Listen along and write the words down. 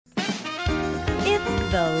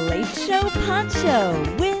The Late Show Poncho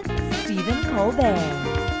with Stephen Colbert.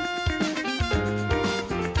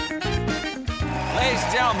 Ladies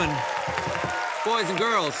and gentlemen, boys and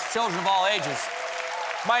girls, children of all ages,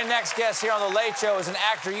 my next guest here on The Late Show is an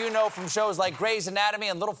actor you know from shows like Grey's Anatomy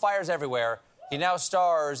and Little Fires Everywhere. He now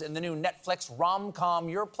stars in the new Netflix rom-com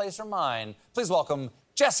Your Place or Mine. Please welcome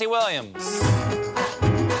Jesse Williams.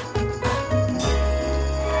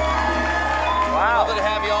 Wow. Lovely to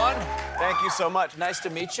have you on. Thank you so much. Nice to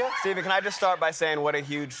meet you. Stephen, can I just start by saying what a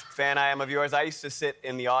huge fan I am of yours? I used to sit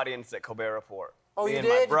in the audience at Colbert Report. Oh, Me you and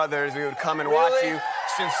did? my brothers, we would come and watch Really? you.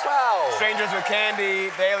 Wow. Strangers with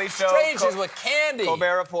Candy, Daily Show. Strangers with Candy.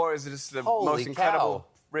 Colbert Report is just the Holy most incredible cow.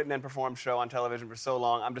 written and performed show on television for so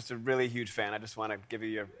long. I'm just a really huge fan. I just want to give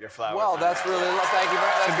you your flowers. Well, that's really, thank you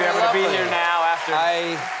very much. to be able to be here now after.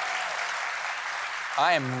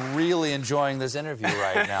 I am really enjoying this interview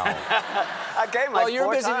right now. I came like Well, you're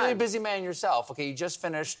four a busy, times. really busy man yourself. Okay, you just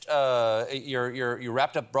finished. You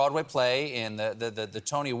wrapped up Broadway play in the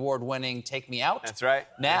Tony Award-winning "Take Me Out." That's right.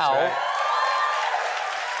 Now, That's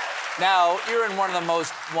right. now you're in one of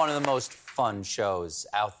the most fun shows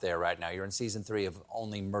out there right now. You're in season 3 of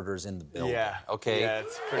Only Murders in the Building. Yeah. Okay. Yeah,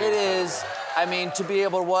 it's pretty It incredible. is. I mean, to be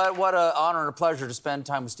able to what an honor and a pleasure to spend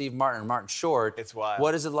time with Steve Martin and Martin Short. It's wild.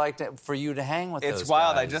 What is it like for you to hang with those It's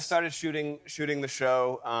wild. guys? I just started shooting the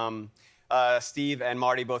show. Steve and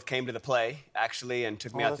Marty both came to the play, actually, and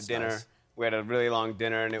took me out to that's dinner. nice. We had a really long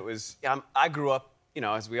dinner, and it was... I grew up,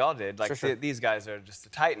 as we all did. Like, Sure. these guys are just the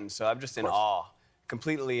titans, so I'm just in awe.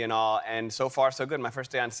 Completely in awe. And so far, so good. My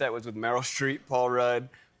first day on set was with Meryl Streep, Paul Rudd,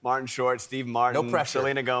 Martin Short, Steve Martin, No pressure.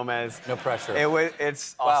 Selena Gomez. No pressure.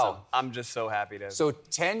 It's awesome. Wow. I'm just so happy to... So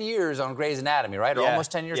 10 years on Grey's Anatomy, right? Or Yeah. almost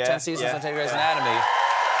 10 years, Yeah. 10 seasons Yeah. on Grey's Yeah. Anatomy.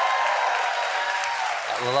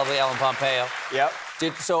 The lovely Ellen Pompeo. Yep.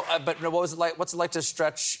 But what was it like? What's it like to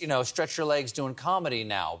stretch your legs doing comedy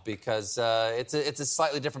now? Because it's a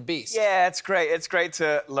slightly different beast. Yeah, it's great. It's great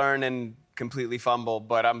to learn and completely fumble,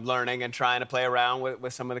 but I'm learning and trying to play around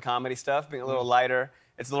with some of the comedy stuff, being a little lighter.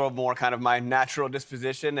 It's a little more kind of my natural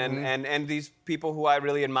disposition, and these people who I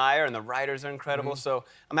really admire, and the writers are incredible. So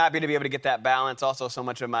I'm happy to be able to get that balance. Also, so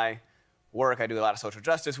much of my work, I do a lot of social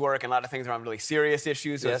justice work and a lot of things around really serious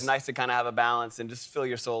issues. So Yes. it's nice to kind of have a balance and just fill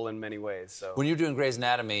your soul in many ways. So When you were doing Grey's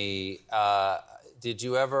Anatomy, did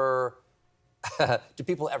you ever? Do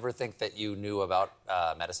people ever think that you knew about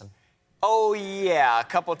medicine? Oh, yeah, a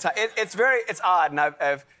couple times. It's odd, and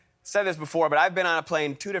I've said this before, but I've been on a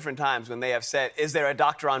plane 2 different times when they have said, "Is there a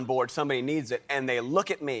doctor on board? Somebody needs it." And they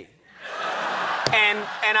look at me. and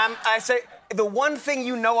I say, the one thing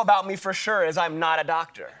you know about me for sure is I'm not a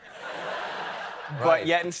doctor. Right. But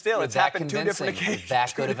yet and still, You're it's that happened 2 different convincing. You're occasions. that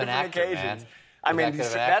 2 good of an different actor, occasions. man. I You're mean, that good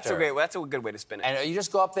of an that's actor. that's a good way to spin it. And you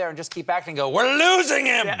just go up there and just keep acting and go, "We're losing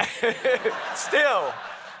him!" Still,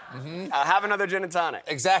 have another gin and tonic.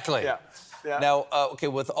 Exactly. Yeah. Yeah. Now, okay,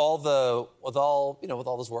 with all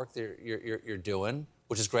this work that you're doing,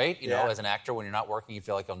 which is great. You know, Yeah. as an actor, when you're not working, you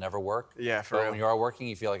feel like you'll never work. Yeah, for But real. when you are working,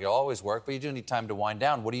 you feel like you'll always work. But you do need time to wind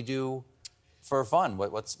down. What do you do for fun?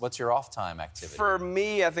 What's your off time activity? For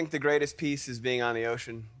me, I think the greatest piece is being on the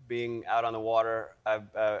ocean, being out on the water.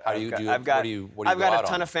 I've got a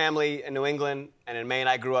ton of family in New England, and in Maine,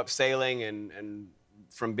 I grew up sailing and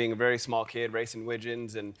from being a very small kid, racing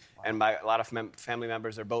widgeons, and a lot of family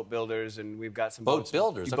members are boat builders, and we've got some Boat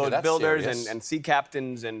builders? Okay, boat that's builders, serious. and sea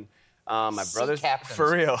captains, and my Sea brothers. captains.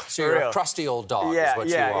 For real. So for you're real. a crusty old dog. Yeah, is what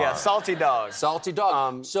yeah, you are. yeah. Salty dog. Salty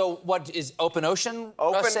dog. So what is open ocean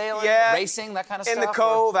sailing, yeah, racing, that kind of in stuff? the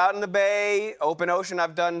cove, out in the bay, open ocean.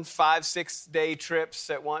 I've done 5-6 day trips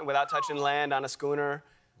at one without touching land on a schooner.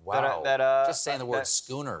 Wow. Just saying the word that-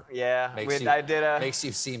 schooner. Yeah, Makes I did a makes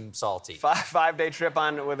you seem salty. 5-day trip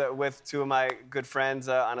with 2 of my good friends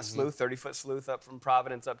on a sleuth, 30-foot sleuth up from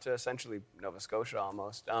Providence up to essentially Nova Scotia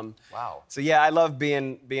almost. Wow. So yeah, I love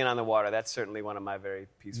being on the water. That's certainly one of my very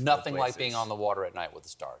peaceful Nothing like places. being on the water at night with the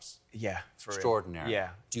stars. Yeah, for real. Extraordinary. Yeah.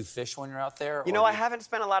 Do you fish when you're out there? You or know, do I haven't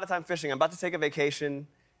spent a lot of time fishing. I'm about to take a vacation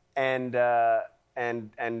and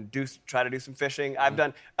try to do some fishing. I've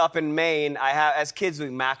done up in Maine. I have as kids we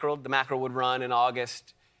mackerel. The mackerel would run in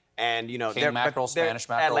August, and King mackerel, Spanish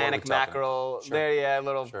mackerel, what are we Atlantic talking? mackerel. Sure. They're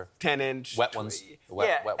little Sure. 10-inch Wet ones. The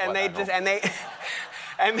wet and they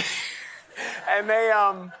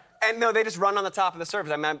just run on the top of the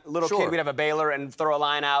surface. I mean, I'm a little Sure. kid, we'd have a bailer and throw a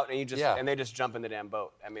line out, and Yeah. and they just jump in the damn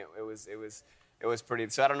boat. I mean, it was pretty.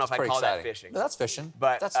 So I don't know if I pretty call that exciting. fishing. No, that's fishing.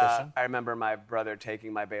 But That's fishing. I remember my brother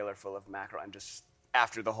taking my bailer full of mackerel and just,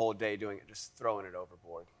 after the whole day doing it, just throwing it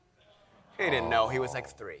overboard. He didn't know. He was like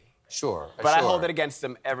 3. Sure. But I sure. hold it against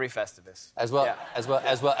him every Festivus. As well, Yeah. as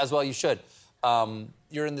well you should.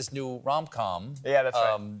 You're in this new rom-com. Yeah, that's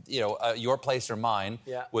right. Your Place or Mine,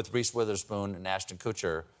 Yeah. with Reese Witherspoon and Ashton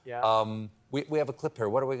Kutcher. Yeah. We have a clip here.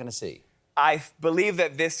 What are we going to see? I believe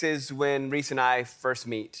that this is when Reese and I first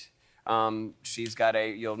meet. She's got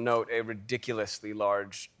you'll note, a ridiculously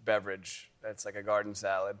large beverage that's like a garden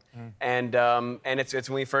salad. And it's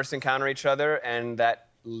when we first encounter each other, and that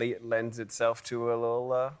lends itself to a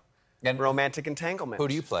little romantic entanglement. Who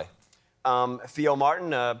do you play? Theo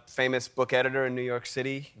Martin, a famous book editor in New York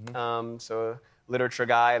City. So a literature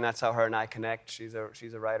guy, and that's how her and I connect. She's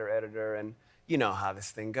a writer-editor, and you know how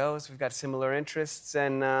this thing goes. We've got similar interests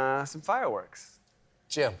and some fireworks.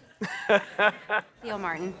 Jim. Theo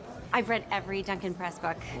Martin. I've read every Duncan Press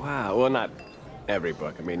book. Wow, well, not every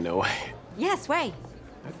book. I mean, no way. Yes, way.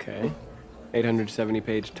 Okay.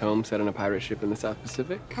 870-page tome set on a pirate ship in the South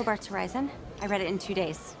Pacific? Hobart's Horizon. I read it in 2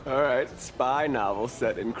 days. All right, spy novel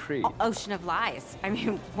set in Crete. Ocean of Lies. I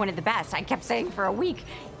mean, one of the best. I kept saying for a week,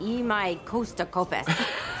 E my Costa Copus.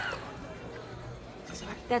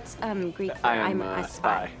 That's Greek for I'm a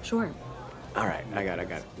spy. Sure. All right, I got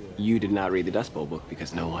it. You did not read the Dust Bowl book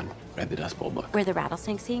because no one read the Dust Bowl book. Where the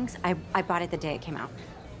rattlesnake sings, I bought it the day it came out.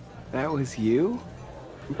 That was you?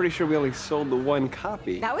 I'm pretty sure we only sold the one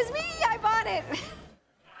copy. That was me! I bought it!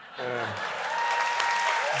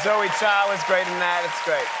 Zoe Cha was great in that. It's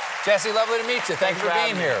great. Jesse, lovely to meet you. Thanks for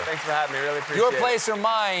being here. Thanks for having me. Really appreciate it. Your Place or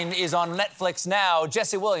Mine is on Netflix now.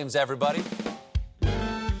 Jesse Williams, everybody.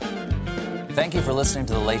 Thank you for listening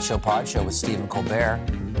to The Late Show Pod Show with Stephen Colbert.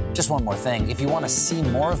 Just one more thing. If you want to see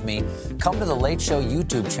more of me, come to The Late Show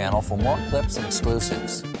YouTube channel for more clips and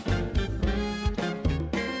exclusives.